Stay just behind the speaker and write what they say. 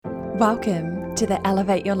Welcome to the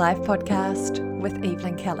Elevate Your Life podcast with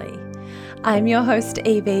Evelyn Kelly. I'm your host,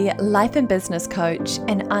 Evie, life and business coach,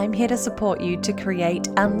 and I'm here to support you to create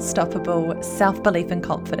unstoppable self-belief and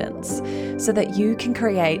confidence so that you can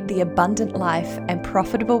create the abundant life and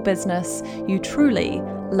profitable business you truly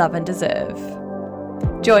love and deserve.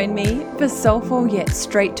 Join me for soulful yet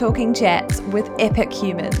straight-talking chats with epic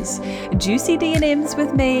humans, juicy D&Ms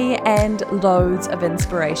with me, and loads of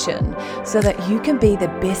inspiration so that you can be the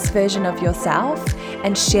best version of yourself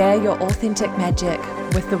and share your authentic magic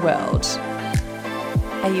with the world.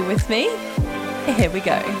 Are you with me? Here we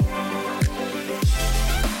go.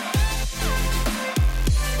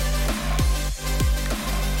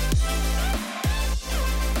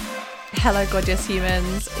 Hello, gorgeous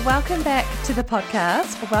humans. Welcome back to the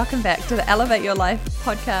podcast. Welcome back to the Elevate Your Life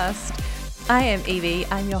podcast. I am Evie.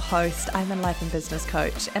 I'm your host. I'm a life and business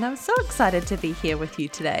coach, and I'm so excited to be here with you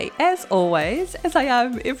today. As always, as I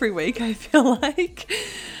am every week, I feel like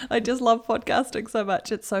I just love podcasting so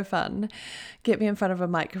much. It's so fun. Get me in front of a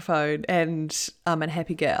microphone and I'm a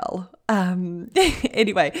happy girl.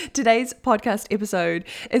 Anyway, today's podcast episode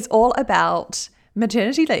is all about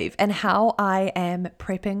maternity leave and how I am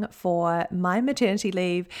prepping for my maternity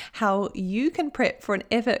leave, how you can prep for an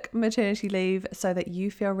epic maternity leave so that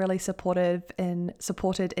you feel really supported in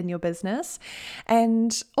your business.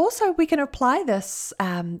 And also we can apply this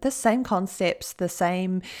same concepts, the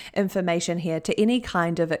same information here to any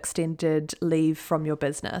kind of extended leave from your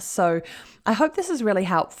business. So I hope this is really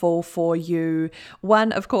helpful for you.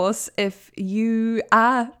 One, of course, if you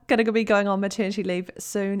are going to be going on maternity leave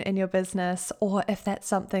soon in your business, or if that's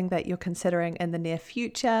something that you're considering in the near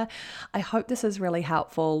future, I hope this is really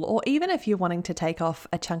helpful. Or even if you're wanting to take off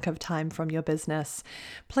a chunk of time from your business,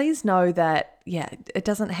 please know that, it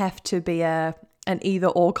doesn't have to be an either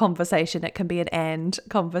or conversation. It can be an and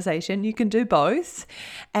conversation. You can do both.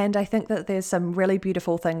 And I think that there's some really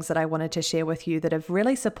beautiful things that I wanted to share with you that have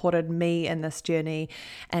really supported me in this journey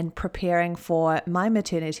and preparing for my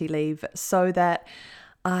maternity leave so that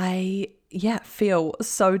I feel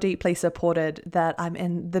so deeply supported that I'm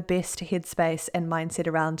in the best headspace and mindset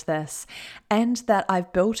around this, and that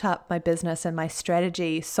I've built up my business and my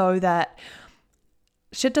strategy so that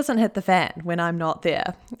shit doesn't hit the fan when I'm not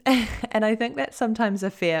there. And I think that's sometimes a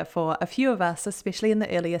fear for a few of us, especially in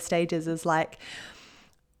the earlier stages, is like,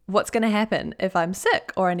 what's going to happen if I'm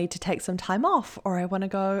sick, or I need to take some time off, or I want to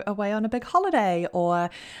go away on a big holiday, or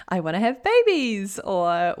I want to have babies,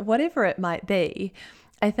 or whatever it might be.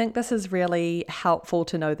 I think this is really helpful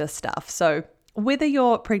to know this stuff. So whether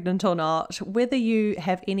you're pregnant or not, whether you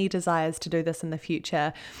have any desires to do this in the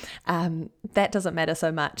future, that doesn't matter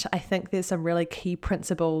so much. I think there's some really key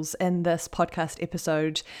principles in this podcast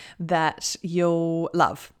episode that you'll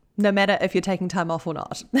love, no matter if you're taking time off or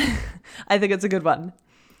not. I think it's a good one.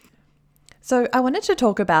 So I wanted to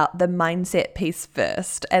talk about the mindset piece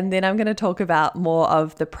first, and then I'm going to talk about more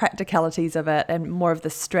of the practicalities of it and more of the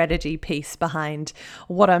strategy piece behind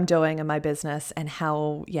what I'm doing in my business and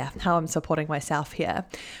how I'm supporting myself here.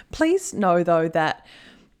 Please know though that,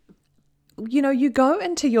 you go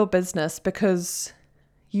into your business because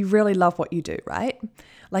you really love what you do, right?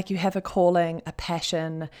 Like you have a calling, a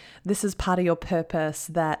passion. This is part of your purpose,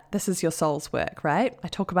 that this is your soul's work, right? I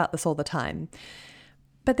talk about this all the time.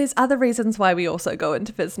 But there's other reasons why we also go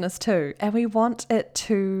into business too, and we want it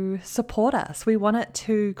to support us. We want it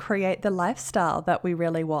to create the lifestyle that we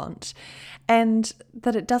really want, and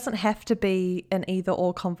that it doesn't have to be an either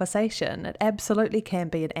or conversation. It absolutely can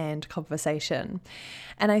be an and conversation.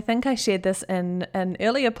 And I think I shared this in an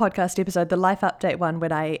earlier podcast episode, the life update one,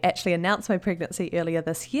 when I actually announced my pregnancy earlier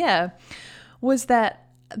this year, was that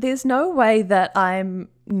there's no way that I'm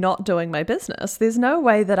not doing my business. There's no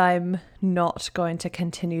way that I'm not going to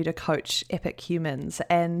continue to coach epic humans.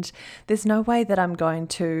 And there's no way that I'm going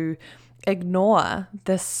to ignore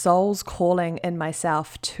this soul's calling in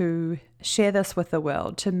myself to share this with the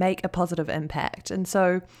world, to make a positive impact. And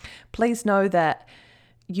so please know that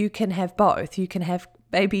you can have both. You can have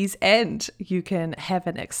babies and you can have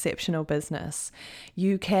an exceptional business.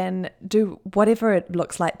 You can do whatever it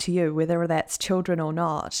looks like to you, whether that's children or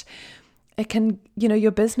not. It can,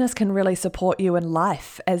 your business can really support you in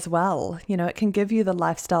life as well. It can give you the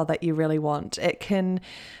lifestyle that you really want. It can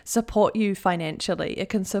support you financially. It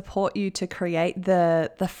can support you to create the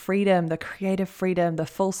freedom, the creative freedom, the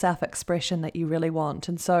full self-expression that you really want.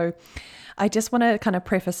 And so I just want to kind of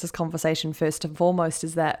preface this conversation first and foremost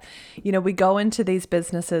is that, we go into these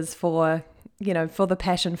businesses for the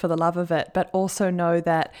passion, for the love of it, but also know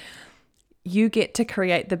that you get to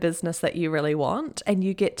create the business that you really want, and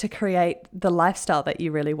you get to create the lifestyle that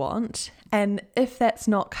you really want. And if that's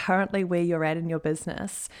not currently where you're at in your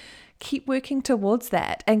business, keep working towards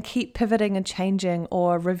that and keep pivoting and changing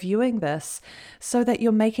or reviewing this so that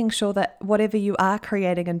you're making sure that whatever you are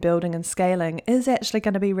creating and building and scaling is actually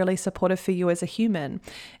going to be really supportive for you as a human,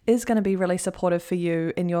 is going to be really supportive for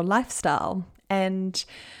you in your lifestyle and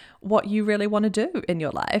what you really want to do in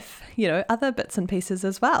your life, other bits and pieces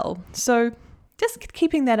as well. So just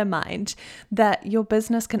keeping that in mind, that your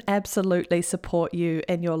business can absolutely support you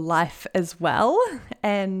in your life as well.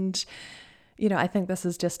 And, I think this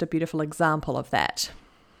is just a beautiful example of that.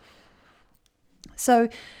 So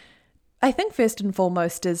I think first and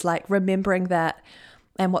foremost is like remembering that,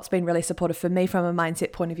 and what's been really supportive for me from a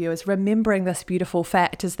mindset point of view is remembering this beautiful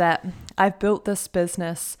fact is that I've built this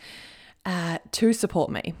business to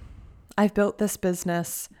support me. I've built this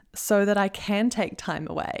business so that I can take time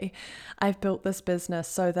away. I've built this business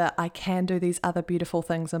so that I can do these other beautiful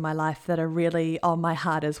things in my life that are really on my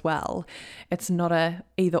heart as well. It's not a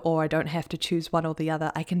either or. I don't have to choose one or the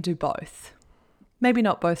other. I can do both. Maybe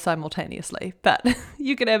not both simultaneously, but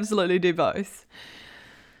you can absolutely do both.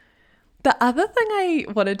 The other thing I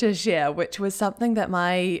wanted to share, which was something that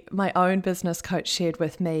my own business coach shared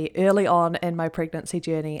with me early on in my pregnancy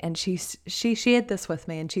journey, and she shared this with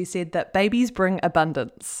me, and she said that babies bring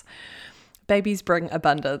abundance. Babies bring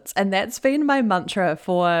abundance. And that's been my mantra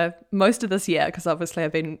for most of this year, because obviously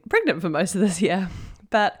I've been pregnant for most of this year.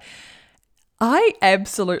 But I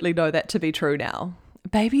absolutely know that to be true now.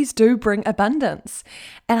 Babies do bring abundance.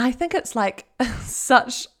 And I think it's like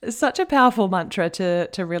such a powerful mantra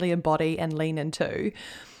to really embody and lean into.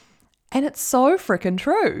 And it's so freaking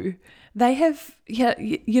true. They have,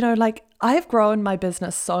 I've grown my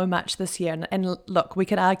business so much this year. And look, we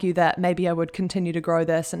could argue that maybe I would continue to grow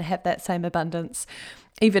this and have that same abundance,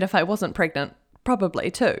 even if I wasn't pregnant. Probably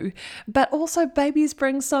too. But also babies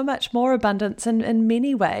bring so much more abundance in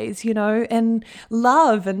many ways, and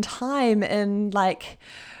love and time and like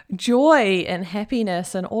joy and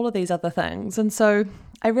happiness and all of these other things. And so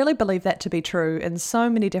I really believe that to be true in so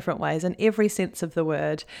many different ways, in every sense of the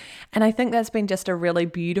word. And I think that's been just a really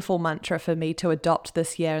beautiful mantra for me to adopt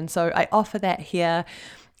this year. And so I offer that here.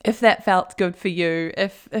 If that felt good for you,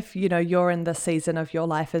 if you're in this season of your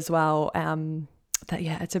life as well,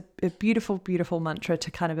 it's a beautiful, beautiful mantra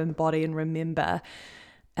to kind of embody and remember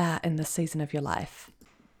in this season of your life.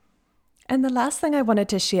 And the last thing I wanted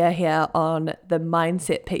to share here on the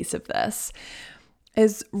mindset piece of this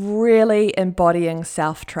is really embodying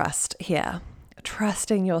self-trust here,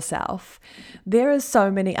 trusting yourself. There is so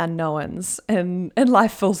many unknowns in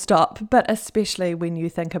life, full stop, but especially when you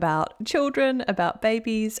think about children, about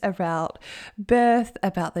babies, about birth,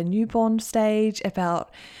 about the newborn stage, about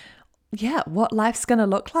what life's going to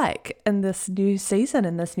look like in this new season,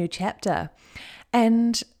 in this new chapter.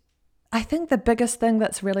 And I think the biggest thing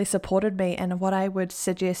that's really supported me, and what I would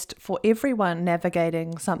suggest for everyone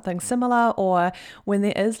navigating something similar or when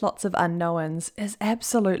there is lots of unknowns, is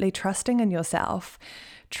absolutely trusting in yourself.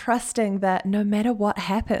 Trusting that no matter what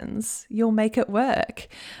happens, you'll make it work.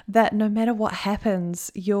 That no matter what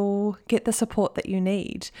happens, you'll get the support that you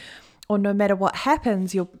need. Or no matter what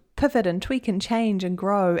happens, you'll pivot and tweak and change and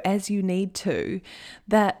grow as you need to,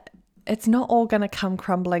 that it's not all going to come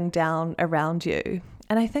crumbling down around you.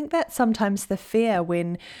 And I think that's sometimes the fear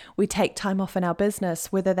when we take time off in our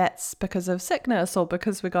business, whether that's because of sickness or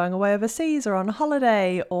because we're going away overseas or on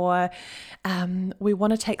holiday, or we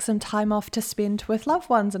want to take some time off to spend with loved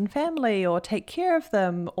ones and family or take care of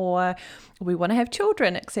them, or we want to have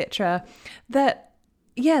children, etc. That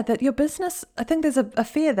your business, I think there's a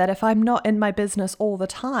fear that if I'm not in my business all the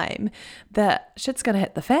time, that shit's going to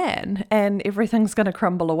hit the fan and everything's going to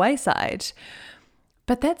crumble a wayside.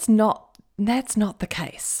 But that's not the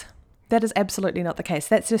case. That is absolutely not the case.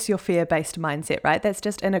 That's just your fear-based mindset, right? That's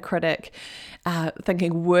just inner critic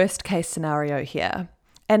thinking worst case scenario here.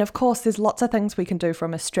 And of course, there's lots of things we can do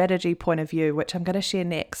from a strategy point of view, which I'm going to share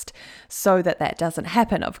next, so that doesn't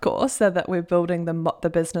happen, of course, so that we're building the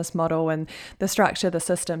business model and the structure, the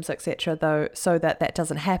systems, etc., though, so that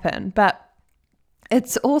doesn't happen. But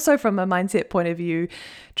it's also from a mindset point of view,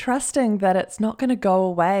 trusting that it's not going to go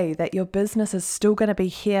away, that your business is still going to be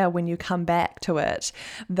here when you come back to it,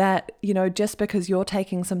 that, just because you're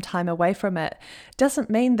taking some time away from it doesn't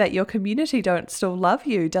mean that your community don't still love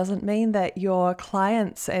you, doesn't mean that your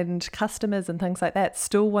clients and customers and things like that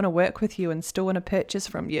still want to work with you and still want to purchase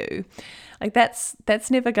from you. Like that's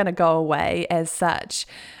never going to go away as such,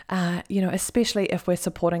 especially if we're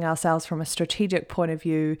supporting ourselves from a strategic point of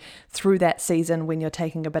view through that season when you're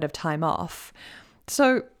taking a bit of time off.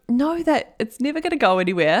 So know that it's never going to go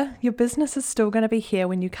anywhere. Your business is still going to be here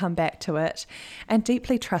when you come back to it, and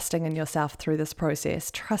deeply trusting in yourself through this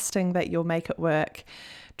process, trusting that you'll make it work,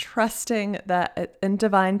 trusting that in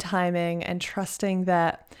divine timing, and trusting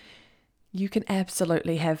that you can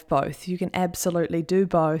absolutely have both. You can absolutely do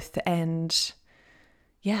both. And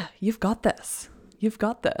yeah, you've got this. You've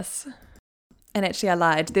got this. And actually, I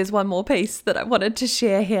lied. There's one more piece that I wanted to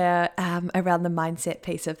share here around the mindset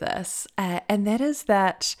piece of this. And that is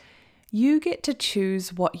that you get to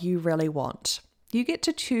choose what you really want. You get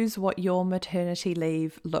to choose what your maternity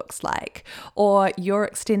leave looks like, or your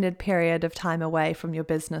extended period of time away from your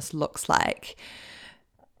business looks like.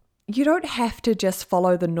 You don't have to just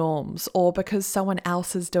follow the norms, or because someone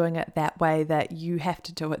else is doing it that way that you have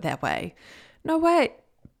to do it that way. No, wait.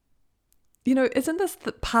 Isn't this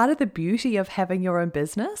part of the beauty of having your own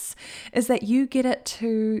business, is that you get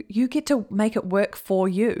to make it work for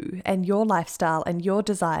you and your lifestyle and your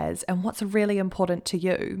desires and what's really important to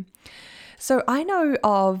you. So I know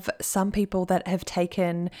of some people that have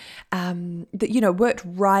taken, worked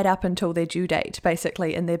right up until their due date,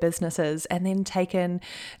 basically, in their businesses, and then taken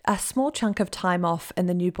a small chunk of time off in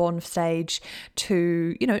the newborn stage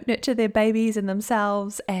to, nurture their babies and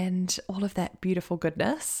themselves and all of that beautiful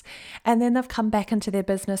goodness. And then they've come back into their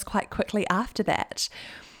business quite quickly after that.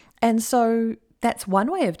 And so that's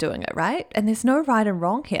one way of doing it, right? And there's no right and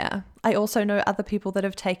wrong here. I also know other people that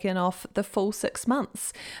have taken off the full 6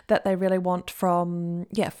 months that they really want they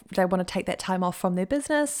want to take that time off from their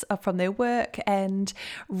business, from their work, and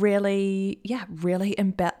really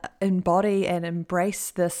embody and embrace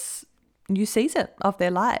this new season of their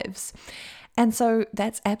lives. And so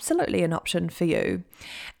that's absolutely an option for you.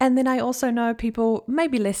 And then I also know people,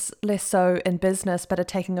 maybe less so in business, but are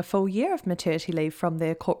taking a full year of maternity leave from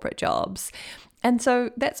their corporate jobs. And so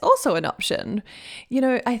that's also an option.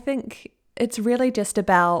 I think it's really just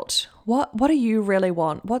about what do you really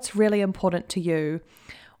want? What's really important to you?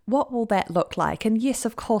 What will that look like? And yes,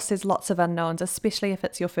 of course, there's lots of unknowns, especially if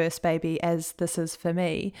it's your first baby, as this is for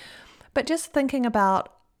me. But just thinking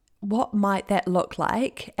about what might that look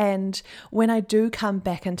like? And when I do come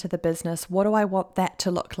back into the business, what do I want that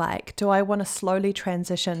to look like? Do I want to slowly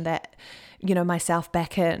transition that, myself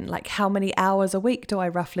back in? Like, how many hours a week do I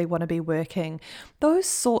roughly want to be working? Those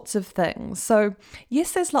sorts of things. So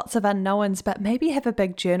yes, there's lots of unknowns, but maybe have a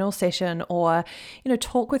big journal session, or,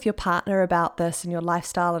 talk with your partner about this and your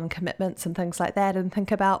lifestyle and commitments and things like that, and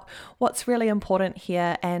think about what's really important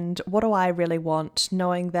here and what do I really want,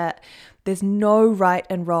 knowing that there's no right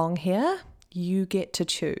and wrong here. You get to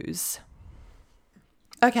choose.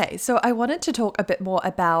 Okay, so I wanted to talk a bit more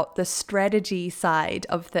about the strategy side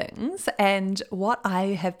of things and what I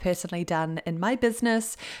have personally done in my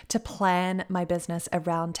business to plan my business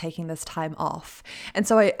around taking this time off. And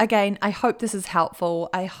so I hope this is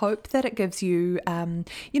helpful. I hope that it gives you,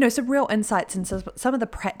 some real insights into some of the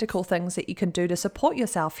practical things that you can do to support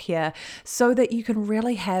yourself here, so that you can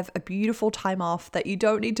really have a beautiful time off, that you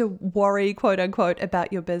don't need to worry, quote unquote,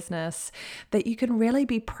 about your business, that you can really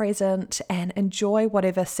be present and enjoy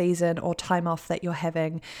whatever season or time off that you're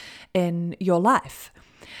having in your life.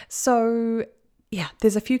 So yeah,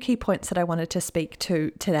 there's a few key points that I wanted to speak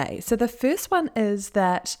to today. So the first one is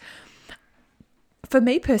that for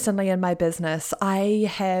me personally in my business, I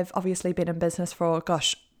have obviously been in business for,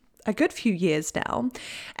 a good few years now,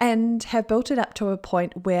 and have built it up to a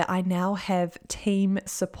point where I now have team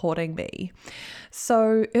supporting me.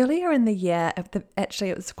 So earlier in the year,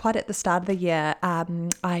 actually it was quite at the start of the year,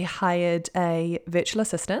 I hired a virtual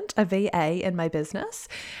assistant, a VA in my business,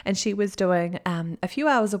 and she was doing a few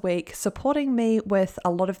hours a week supporting me with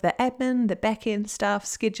a lot of the admin, the back end stuff,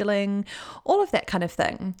 scheduling, all of that kind of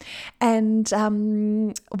thing. And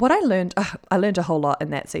what I learned a whole lot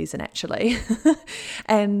in that season actually.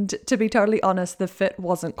 And to be totally honest, the fit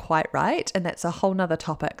wasn't quite right, and that's a whole nother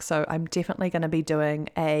topic. So I'm definitely going to be doing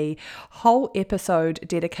a whole episode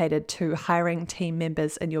dedicated to hiring team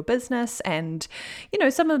members in your business, and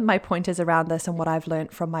some of my pointers around this and what I've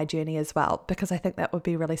learned from my journey as well, because I think that would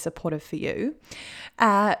be really supportive for you.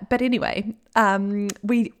 But anyway,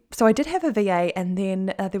 so I did have a VA, and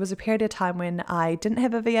then there was a period of time when I didn't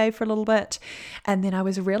have a VA for a little bit, and then I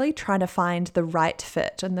was really trying to find the right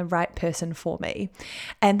fit and the right person for me.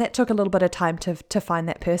 And that took a little bit of time to find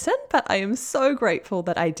that person, but I am so grateful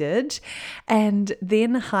that I did. And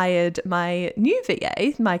then hired my new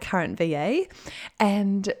VA, my current VA,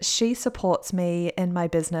 and she supports me in my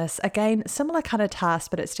business. Again, similar kind of task,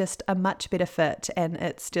 but it's just a much better fit, and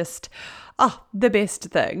it's just, the best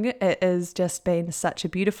thing. It has just been such a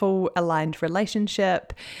beautiful, aligned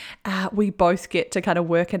relationship. We both get to kind of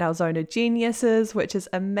work in our zone of geniuses, which is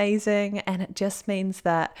amazing. And it just means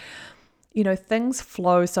that, things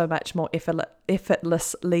flow so much more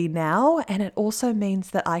effortlessly now. And it also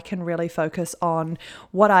means that I can really focus on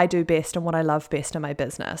what I do best and what I love best in my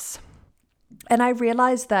business. And I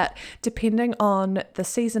realized that depending on the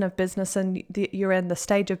season of business and you're in, the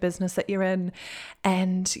stage of business that you're in,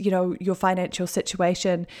 and your financial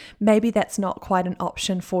situation, maybe that's not quite an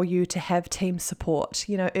option for you to have team support.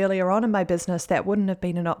 Earlier on in my business, that wouldn't have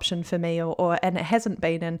been an option for me, and it hasn't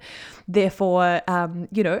been, and therefore,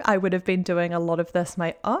 I would have been doing a lot of this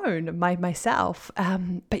myself.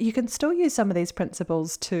 But you can still use some of these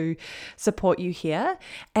principles to support you here,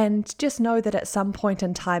 and just know that at some point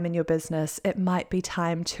in time in your business, it might be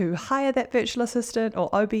time to hire that virtual assistant or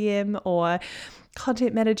OBM or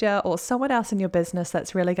content manager or someone else in your business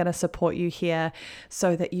that's really going to support you here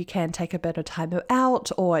so that you can take a bit of time out,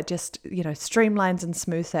 or just, streamlines and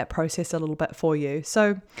smooths that process a little bit for you.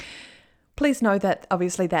 So please know that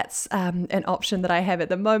obviously that's an option that I have at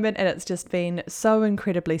the moment, and it's just been so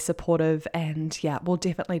incredibly supportive. And yeah, we'll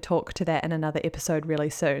definitely talk to that in another episode really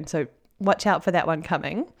soon. So watch out for that one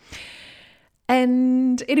coming.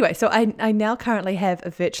 And anyway, so I now currently have a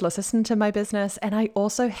virtual assistant in my business, and I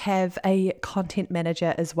also have a content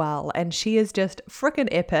manager as well. And she is just freaking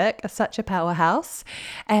epic, such a powerhouse,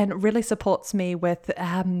 and really supports me with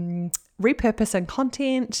repurposing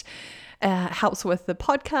content, helps with the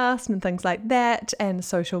podcast and things like that, and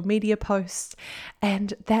social media posts.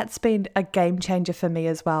 And that's been a game changer for me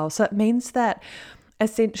as well. So it means that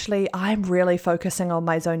essentially, I'm really focusing on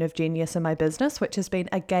my zone of genius in my business, which has been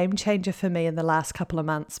a game changer for me in the last couple of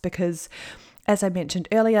months because, as I mentioned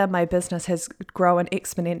earlier, my business has grown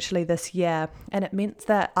exponentially this year, and it meant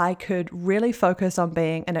that I could really focus on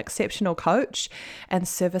being an exceptional coach and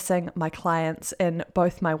servicing my clients in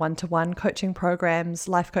both my one-to-one coaching programs,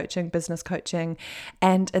 life coaching, business coaching,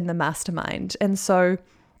 and in the mastermind. And so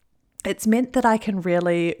it's meant that I can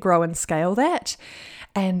really grow and scale that.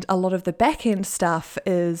 And a lot of the back end stuff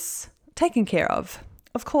is taken care of.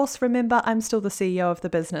 Of course, remember, I'm still the CEO of the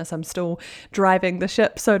business. I'm still driving the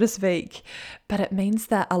ship, so to speak. But it means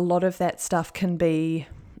that a lot of that stuff can be,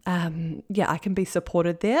 I can be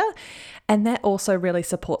supported there. And that also really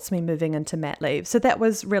supports me moving into mat leave. So that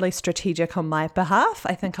was really strategic on my behalf.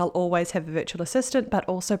 I think I'll always have a virtual assistant, but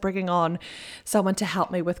also bringing on someone to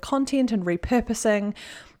help me with content and repurposing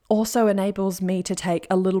also enables me to take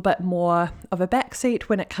a little bit more of a backseat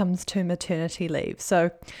when it comes to maternity leave.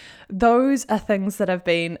 So those are things that have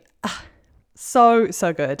been so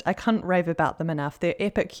good. I can't rave about them enough. They're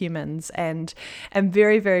epic humans, and I'm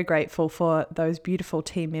very, very grateful for those beautiful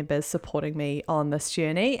team members supporting me on this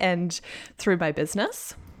journey and through my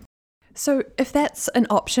business. So if that's an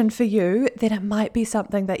option for you, then it might be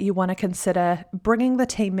something that you want to consider bringing the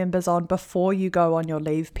team members on before you go on your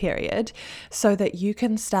leave period so that you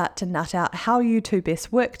can start to nut out how you two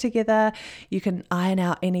best work together. You can iron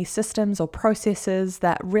out any systems or processes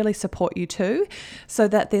that really support you too, so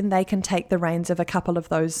that then they can take the reins of a couple of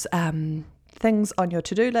those things on your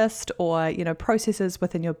to-do list or, processes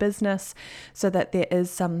within your business so that there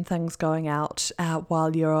is some things going out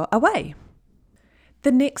while you're away.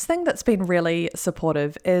 The next thing that's been really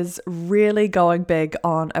supportive is really going big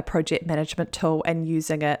on a project management tool and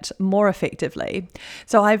using it more effectively.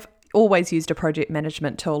 So I've always used a project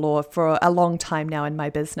management tool, or for a long time now in my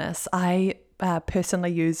business. I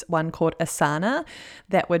personally use one called Asana.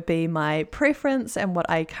 That would be my preference and what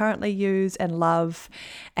I currently use and love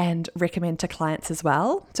and recommend to clients as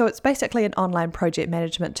well. So it's basically an online project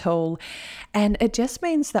management tool, and it just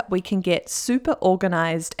means that we can get super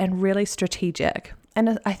organized and really strategic.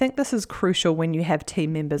 And I think this is crucial when you have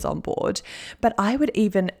team members on board. But I would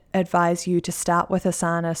even advise you to start with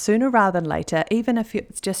Asana sooner rather than later, even if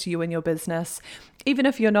it's just you and your business. Even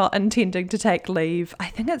if you're not intending to take leave, I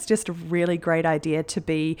think it's just a really great idea to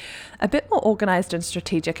be a bit more organized and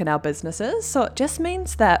strategic in our businesses. So it just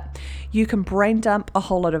means that you can brain dump a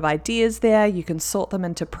whole lot of ideas there. You can sort them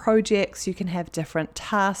into projects. You can have different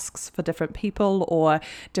tasks for different people or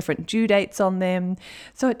different due dates on them.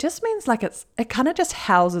 So it just means like it kind of just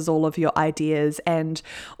houses all of your ideas and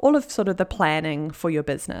all of sort of the planning for your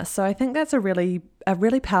business. So I think that's a really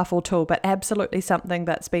powerful tool, but absolutely something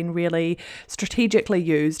that's been really strategically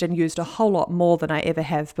used and used a whole lot more than I ever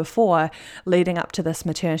have before leading up to this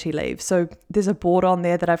maternity leave. So there's a board on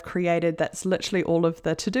there that I've created that's literally all of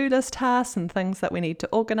the to-do list tasks and things that we need to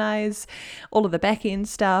organize, all of the back end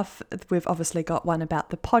stuff. We've obviously got one about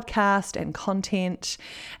the podcast and content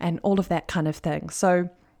and all of that kind of thing. So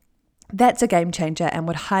That's a game changer, and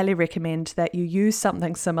would highly recommend that you use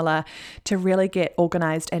something similar to really get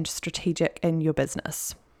organized and strategic in your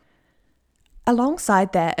business.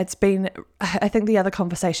 Alongside that, I think the other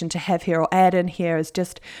conversation to have here or add in here is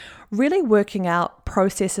just really working out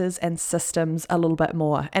processes and systems a little bit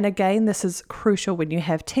more. And again, this is crucial when you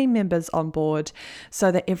have team members on board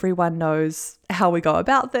so that everyone knows how we go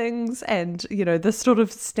about things and, the sort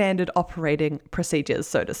of standard operating procedures,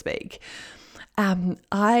 so to speak.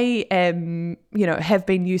 I am, have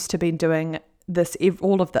been used to doing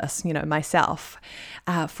all of this, myself,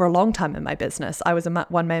 for a long time in my business. I was a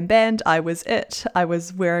one-man band. I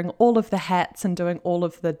was wearing all of the hats and doing all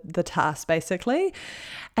of the tasks, basically.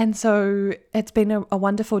 And so it's been a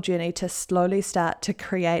wonderful journey to slowly start to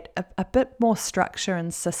create a bit more structure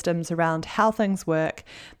and systems around how things work,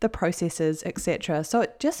 the processes, etc. So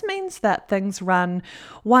it just means that things run,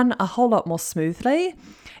 a whole lot more smoothly.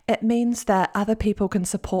 It means that other people can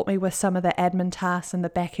support me with some of the admin tasks and the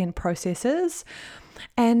back-end processes.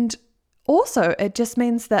 And also, it just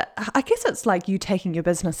means that, I guess it's like you taking your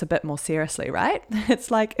business a bit more seriously, right?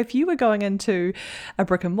 It's like if you were going into a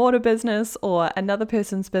brick and mortar business or another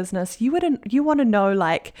person's business, you want to know,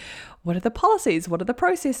 like, what are the policies? What are the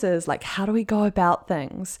processes? Like, how do we go about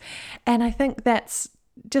things? And I think that's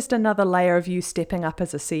just another layer of you stepping up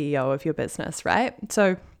as a CEO of your business, right?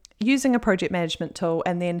 So using a project management tool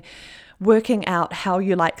and then working out how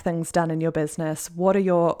you like things done in your business. What are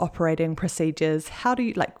your operating procedures? How do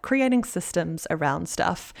you like creating systems around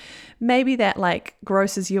stuff? Maybe that like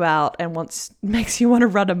grosses you out and makes you want to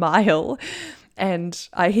run a mile. And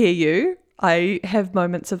I hear you. I have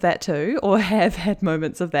moments of that too, or have had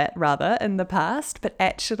moments of that rather in the past, but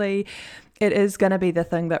actually it is going to be the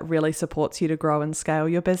thing that really supports you to grow and scale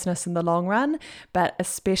your business in the long run. But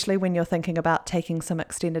especially when you're thinking about taking some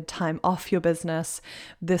extended time off your business,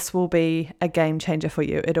 this will be a game changer for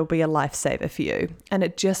you. It'll be a lifesaver for you. And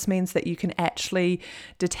it just means that you can actually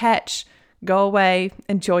detach, go away,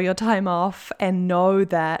 enjoy your time off, and know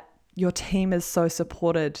that your team is so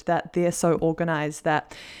supported, that they're so organized,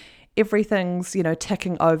 that everything's,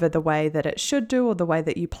 ticking over the way that it should do, or the way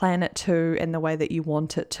that you plan it to, and the way that you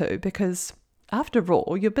want it to, because after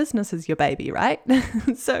all, your business is your baby, right?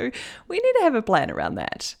 So we need to have a plan around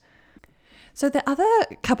that. So the other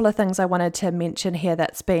couple of things I wanted to mention here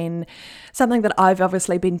that's been something that I've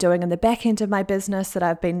obviously been doing in the back end of my business, that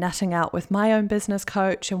I've been nutting out with my own business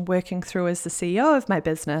coach and working through as the CEO of my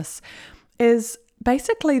business, is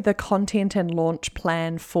basically the content and launch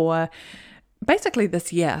plan for basically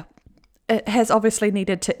this year. It has obviously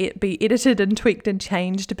needed to be edited and tweaked and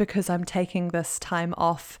changed because I'm taking this time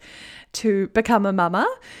off to become a mama.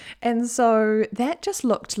 And so that just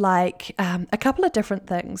looked like a couple of different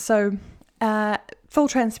things. So full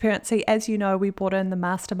transparency, as you know, we brought in the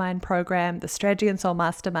mastermind program, the Strategy and Soul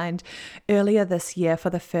Mastermind, earlier this year for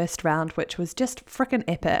the first round, which was just freaking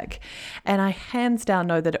epic. And I hands down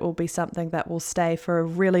know that it will be something that will stay for a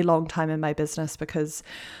really long time in my business, because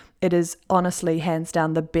it is honestly hands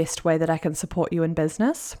down the best way that I can support you in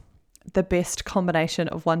business. The best combination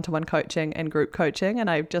of one-to-one coaching and group coaching,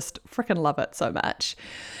 and I just freaking love it so much.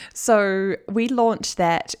 So we launched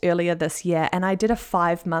that earlier this year, and I did a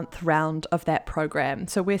 5-month round of that program.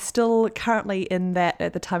 So we're still currently in that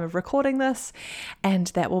at the time of recording this, and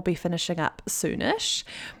that will be finishing up soonish.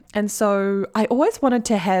 And so I always wanted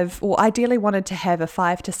to have, or ideally wanted to have, a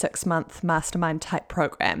 5 to 6 month mastermind type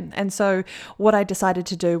program. And so what I decided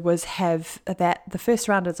to do was have that the first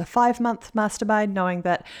round as a 5-month mastermind, knowing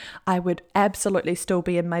that I would absolutely still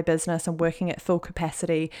be in my business and working at full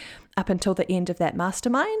capacity up until the end of that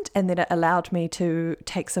mastermind. And then it allowed me to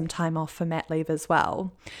take some time off for mat leave as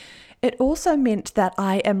well. It also meant that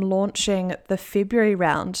I am launching the February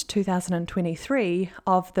round 2023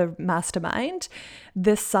 of the mastermind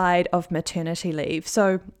this side of maternity leave.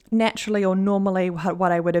 So naturally, or normally,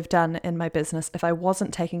 what I would have done in my business if I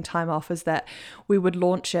wasn't taking time off is that we would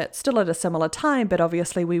launch it still at a similar time, but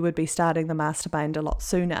obviously we would be starting the mastermind a lot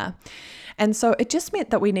sooner. And so it just meant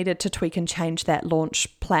that we needed to tweak and change that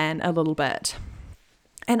launch plan a little bit.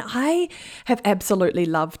 And I have absolutely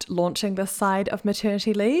loved launching this side of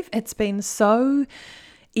maternity leave. It's been so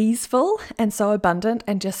easeful and so abundant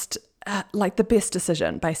and just like the best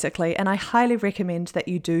decision, basically. And I highly recommend that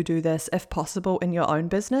you do this if possible in your own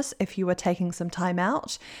business if you are taking some time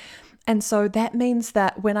out. And so that means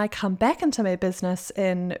that when I come back into my business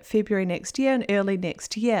in February next year and early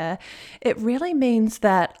next year, it really means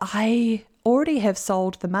that I already have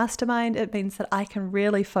sold the mastermind. It means that I can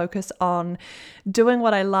really focus on doing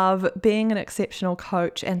what I love, being an exceptional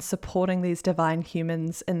coach, and supporting these divine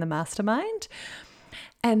humans in the mastermind.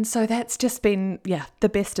 And so that's just been, the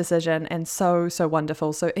best decision and so, so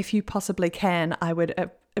wonderful. So if you possibly can, I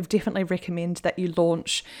would definitely recommend that you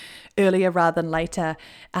launch earlier rather than later.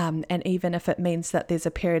 And even if it means that there's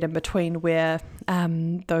a period in between where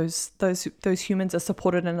those humans are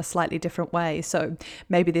supported in a slightly different way. So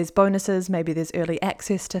maybe there's bonuses, maybe there's early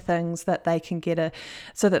access to things that they can get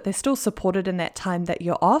so that they're still supported in that time that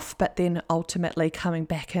you're off, but then ultimately coming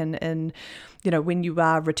back in when you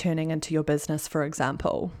are returning into your business, for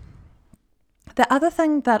example. The other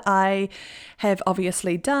thing that I have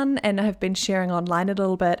obviously done and have been sharing online a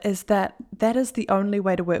little bit is that is the only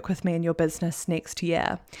way to work with me in your business next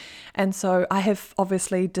year. And so I have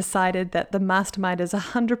obviously decided that the mastermind is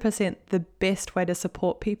 100% the best way to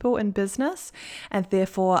support people in business. And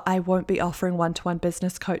therefore I won't be offering one-to-one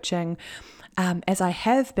business coaching as I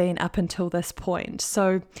have been up until this point.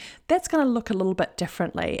 So that's going to look a little bit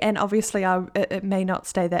differently. And obviously it may not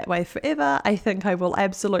stay that way forever. I think I will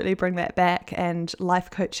absolutely bring that back and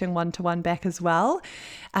life coaching one-to-one back as well.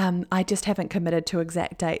 I just haven't committed to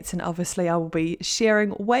exact dates. And obviously I will be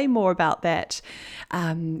sharing way more about that,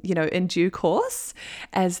 in due course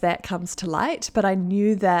as that comes to light. But I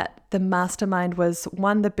knew that the mastermind was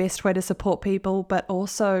the best way to support people, but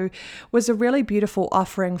also was a really beautiful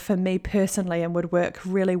offering for me personally and would work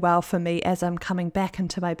really well for me as I'm coming back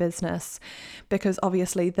into my business, because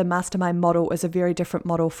obviously the mastermind model is a very different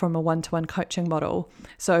model from a one-to-one coaching model.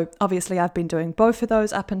 So obviously I've been doing both of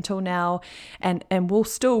those up until now, and we'll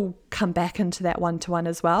still come back into that one-to-one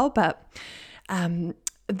as well, but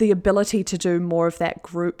the ability to do more of that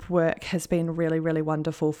group work has been really, really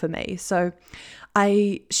wonderful for me. So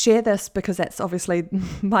I share this because that's obviously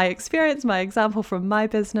my experience, my example from my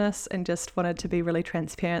business, and just wanted to be really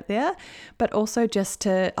transparent there, but also just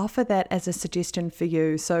to offer that as a suggestion for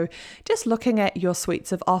you. So just looking at your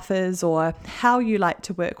suites of offers or how you like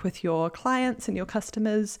to work with your clients and your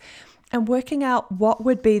customers, and working out what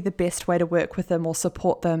would be the best way to work with them or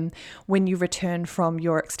support them when you return from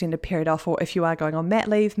your extended period off, or if you are going on mat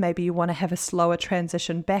leave, maybe you want to have a slower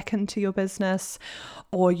transition back into your business,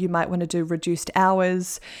 or you might want to do reduced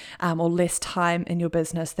hours or less time in your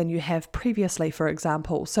business than you have previously, for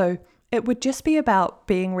example. So it would just be about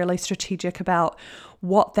being really strategic about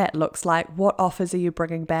what that looks like. What offers are you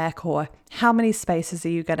bringing back, or how many spaces are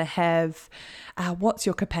you going to have? What's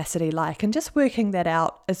your capacity like? And just working that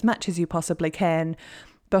out as much as you possibly can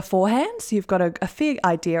beforehand, so you've got a fair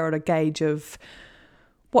idea or a gauge of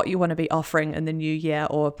what you want to be offering in the new year,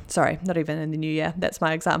 or sorry, not even in the new year, that's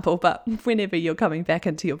my example, but whenever you're coming back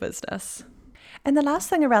into your business. And the last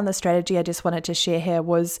thing around the strategy I just wanted to share here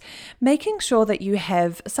was making sure that you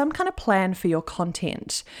have some kind of plan for your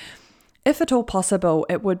content. If at all possible,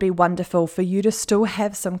 it would be wonderful for you to still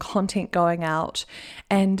have some content going out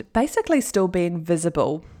and basically still being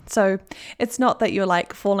visible. So it's not that you're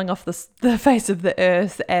like falling off the face of the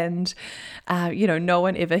earth and, no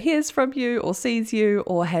one ever hears from you or sees you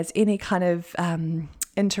or has any kind of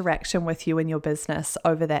interaction with you in your business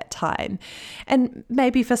over that time. And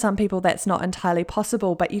maybe for some people that's not entirely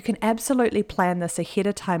possible, but you can absolutely plan this ahead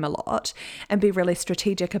of time a lot and be really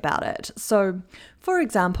strategic about it. So for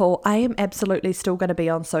example, I am absolutely still going to be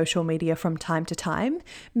on social media from time to time,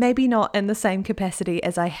 maybe not in the same capacity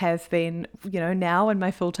as I have been, now in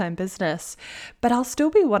my full-time business, but I'll still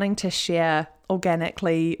be wanting to share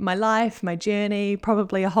organically my life, my journey,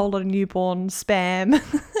 probably a whole lot of newborn spam.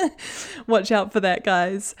 Watch out for that,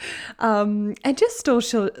 guys. And just still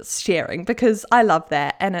sharing, because I love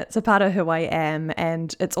that and it's a part of who I am,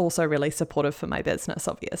 and it's also really supportive for my business,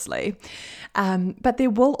 obviously. But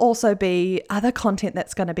there will also be other content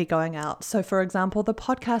that's going to be going out. So for example, the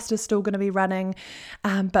podcast is still going to be running,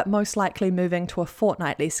 but most likely moving to a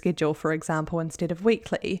fortnightly schedule, for example, instead of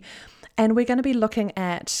weekly. And we're going to be looking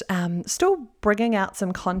at still bringing out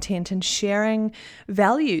some content and sharing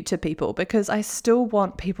value to people, because I still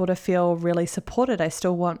want people to feel really supported. I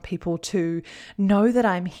still want people to know that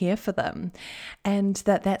I'm here for them, and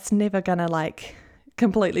that's never going to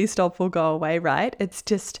completely stop or go away, right? It's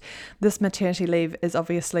just this maternity leave is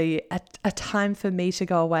obviously a time for me to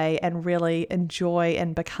go away and really enjoy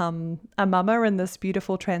and become a mama in this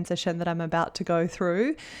beautiful transition that I'm about to go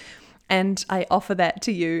through. And I offer that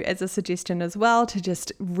to you as a suggestion as well, to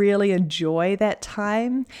just really enjoy that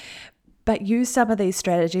time, but use some of these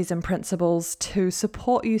strategies and principles to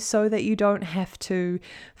support you so that you don't have to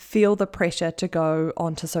feel the pressure to go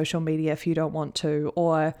onto social media if you don't want to,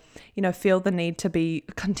 or, feel the need to be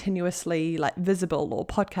continuously visible or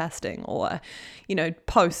podcasting or,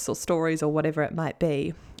 posts or stories or whatever it might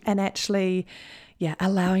be. And actually,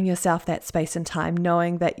 allowing yourself that space and time,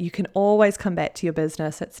 knowing that you can always come back to your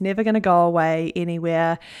business. It's never going to go away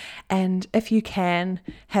anywhere. And if you can,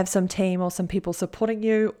 have some team or some people supporting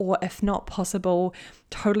you, or if not possible,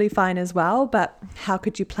 totally fine as well. But how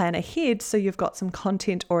could you plan ahead so you've got some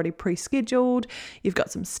content already pre-scheduled, you've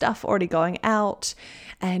got some stuff already going out,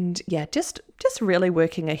 and just really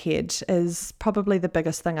working ahead is probably the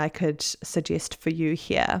biggest thing I could suggest for you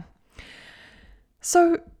here.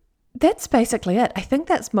 So that's basically it. I think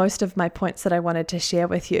that's most of my points that I wanted to share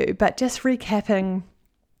with you, but just recapping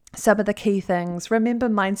some of the key things. Remember,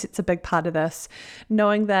 mindset's a big part of this,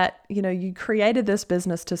 knowing that, you created this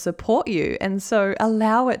business to support you. And so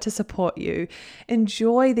allow it to support you.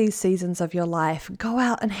 Enjoy these seasons of your life. Go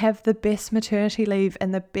out and have the best maternity leave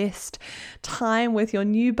and the best time with your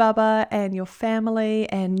new bubba and your family,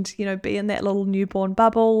 and, be in that little newborn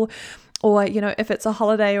bubble. Or, if it's a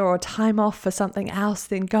holiday or a time off for something else,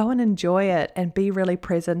 then go and enjoy it and be really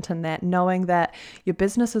present in that, knowing that your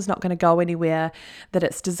business is not going to go anywhere, that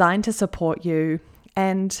it's designed to support you.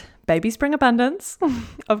 And babies bring abundance,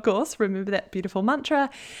 of course, remember that beautiful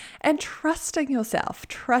mantra, and trusting yourself,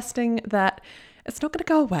 trusting that it's not going to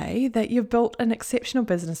go away, that you've built an exceptional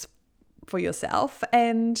business for yourself,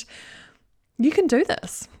 and you can do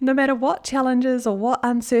this. No matter what challenges or what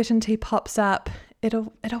uncertainty pops up,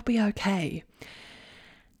 it'll be okay.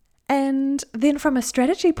 And then from a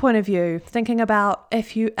strategy point of view, thinking about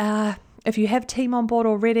if you have team on board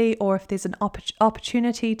already, or if there's an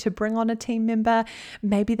opportunity to bring on a team member,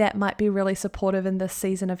 maybe that might be really supportive in this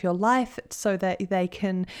season of your life, so that they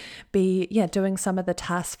can be doing some of the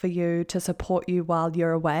tasks for you to support you while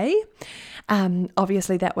you're away.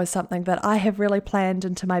 Obviously, that was something that I have really planned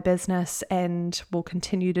into my business and will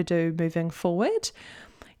continue to do moving forward.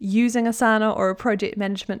 Using Asana or a project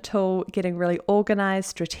management tool, getting really organized,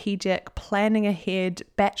 strategic, planning ahead,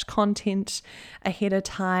 batch content ahead of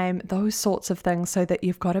time, those sorts of things, so that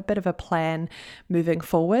you've got a bit of a plan moving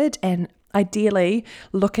forward. And ideally,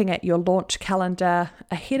 looking at your launch calendar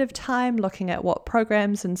ahead of time, looking at what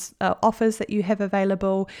programs and offers that you have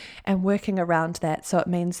available, and working around that. So it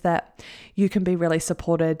means that you can be really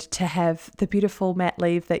supported to have the beautiful mat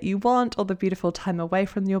leave that you want, or the beautiful time away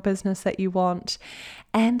from your business that you want,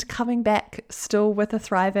 and coming back still with a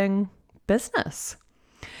thriving business.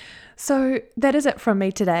 So that is it from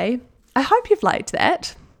me today. I hope you've liked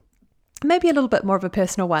that. Maybe a little bit more of a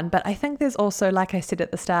personal one, but I think there's also, like I said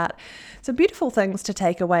at the start, some beautiful things to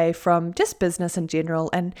take away from just business in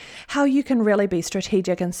general, and how you can really be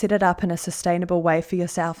strategic and set it up in a sustainable way for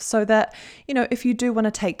yourself, so that, if you do want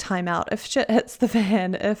to take time out, if shit hits the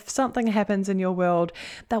fan, if something happens in your world,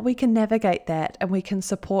 that we can navigate that and we can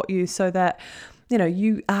support you, so that,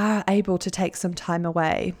 you are able to take some time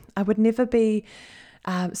away. I would never be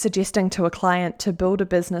suggesting to a client to build a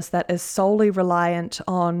business that is solely reliant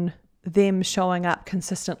on them showing up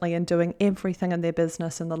consistently and doing everything in their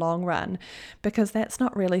business in the long run, because that's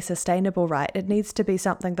not really sustainable, right? It needs to be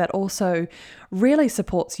something that also really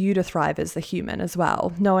supports you to thrive as the human as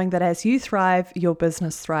well, knowing that as you thrive, your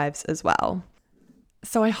business thrives as well.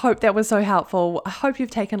 So I hope that was so helpful. I hope you've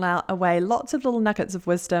taken away lots of little nuggets of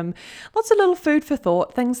wisdom, lots of little food for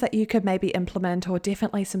thought, things that you could maybe implement, or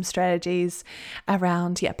definitely some strategies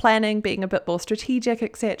around planning, being a bit more strategic,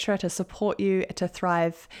 etc., to support you to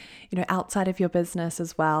thrive, outside of your business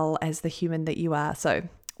as well as the human that you are. So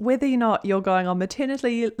whether or not you're going on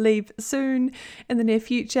maternity leave soon, in the near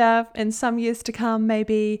future, in some years to come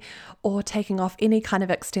maybe, or taking off any kind of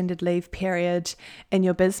extended leave period in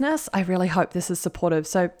your business, I really hope this is supportive.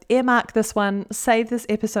 So earmark this one, save this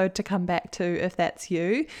episode to come back to if that's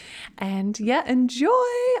you, and enjoy.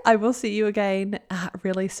 I will see you again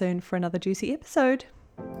really soon for another juicy episode.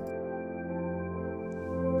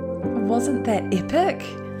 Wasn't that epic?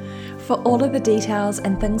 For all of the details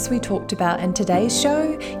and things we talked about in today's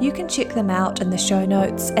show, you can check them out in the show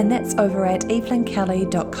notes, and that's over at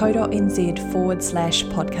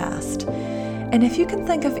evelynkelly.co.nz/podcast. And if you can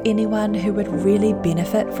think of anyone who would really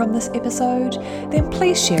benefit from this episode, then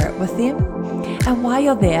please share it with them. And while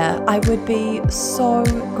you're there, I would be so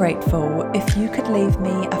grateful if you could leave me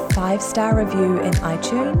a 5-star review in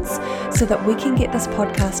iTunes, so that we can get this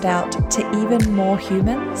podcast out to even more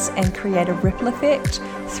humans and create a ripple effect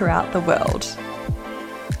throughout the world.